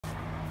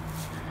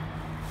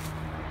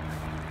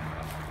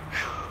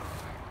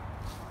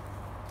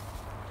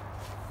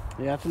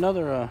Yeah, it's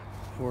another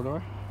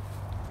four-door.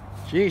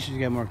 Geez, she's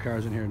got more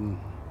cars in here than...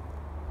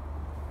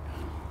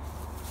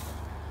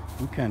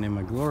 I'm kind of in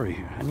my glory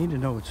here. I need to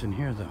know what's in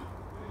here, though.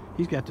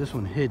 He's got this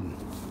one hidden.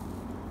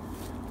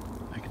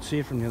 I can see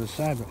it from the other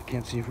side, but I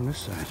can't see it from this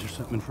side. There's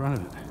something in front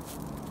of it.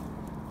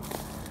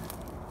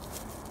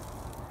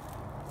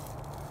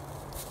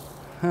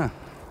 Huh.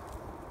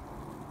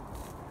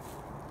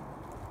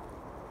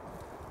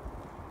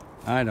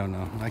 I don't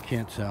know. I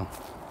can't tell.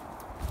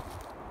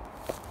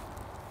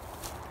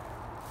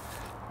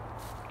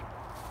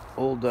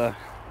 Old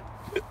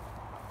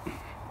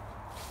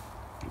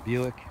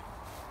Buick.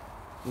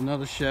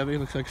 Another Chevy.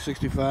 Looks like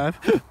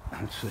 65.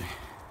 Let's see.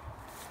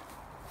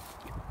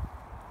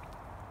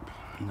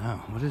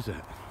 No, what is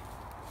that?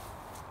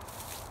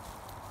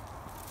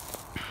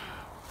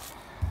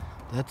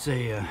 That's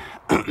a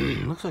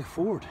looks like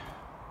Ford.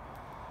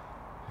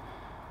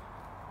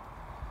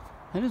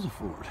 That is a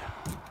Ford.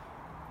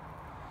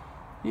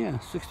 Yeah,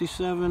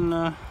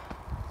 67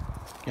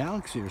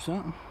 Galaxy or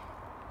something.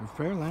 Or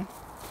Fairlane.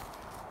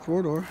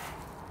 Four-door.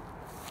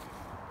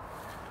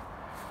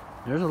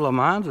 There's a Le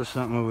Mans or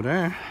something over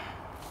there.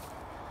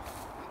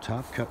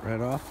 Top cut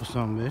right off with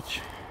some bitch.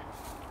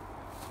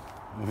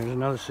 Well, here's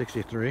another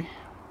 63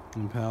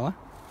 Impala.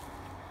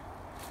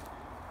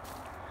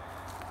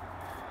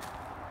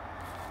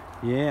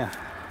 Yeah.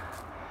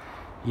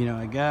 You know,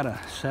 I got a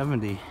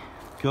 70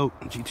 Goat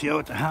GTO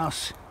at the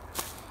house.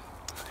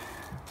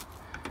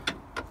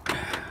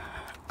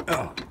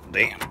 Oh,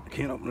 damn. I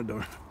can't open the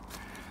door.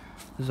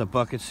 This is a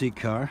bucket seat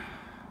car.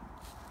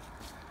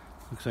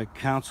 Looks like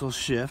console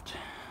shift.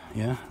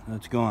 Yeah,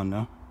 that's gone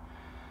though.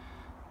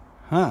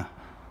 Huh.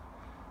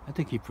 I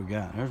think he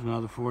forgot. There's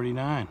another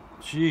 49.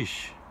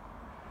 Sheesh.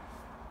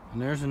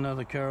 And there's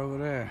another car over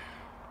there.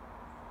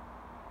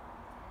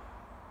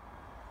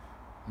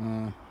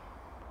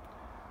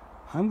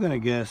 I'm gonna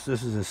guess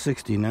this is a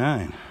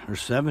 69 or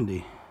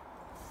 70.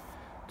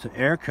 It's an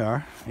air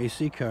car,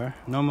 AC car.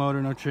 No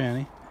motor, no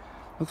tranny.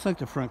 Looks like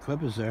the front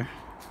clip is there.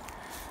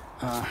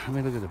 Let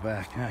me look at the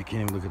back. I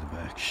can't even look at the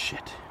back.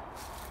 Shit.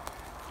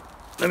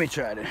 Let me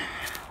try to.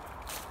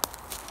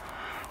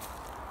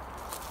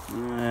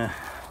 I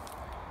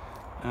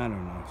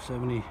don't know.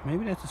 70.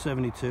 Maybe that's a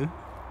 72.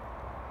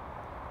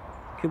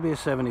 Could be a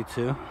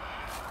 72.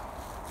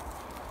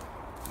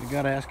 We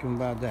gotta ask him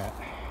about that.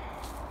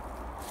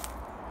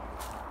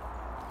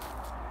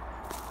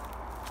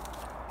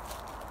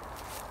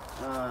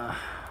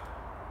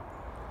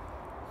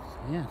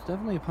 Yeah, it's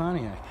definitely a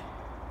Pontiac.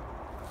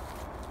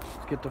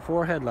 Let's get the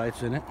 4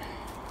 headlights in it.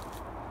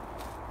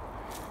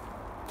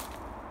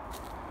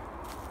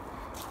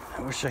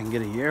 I wish I can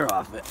get a year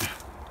off it.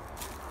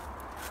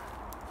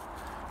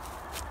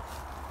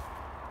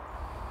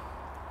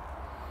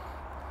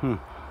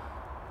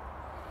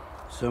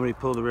 Somebody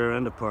pulled the rear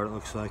end apart, it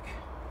looks like.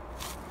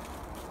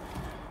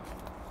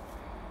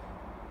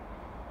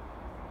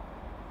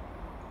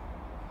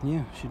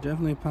 Yeah, she's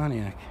definitely a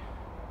Pontiac.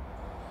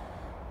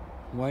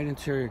 White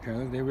interior car.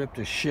 Look, they ripped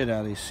the shit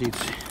out of these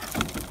seats.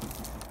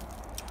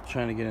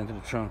 Trying to get into the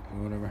trunk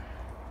or whatever.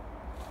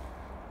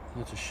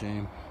 That's a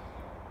shame.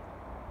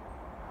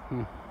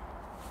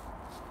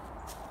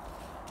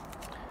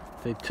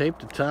 They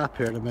taped the top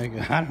here to make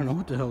it. I don't know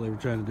what the hell they were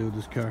trying to do with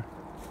this car.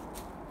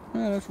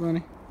 Oh, that's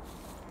funny.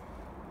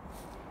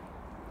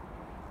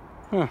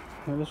 Huh,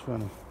 that is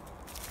funny.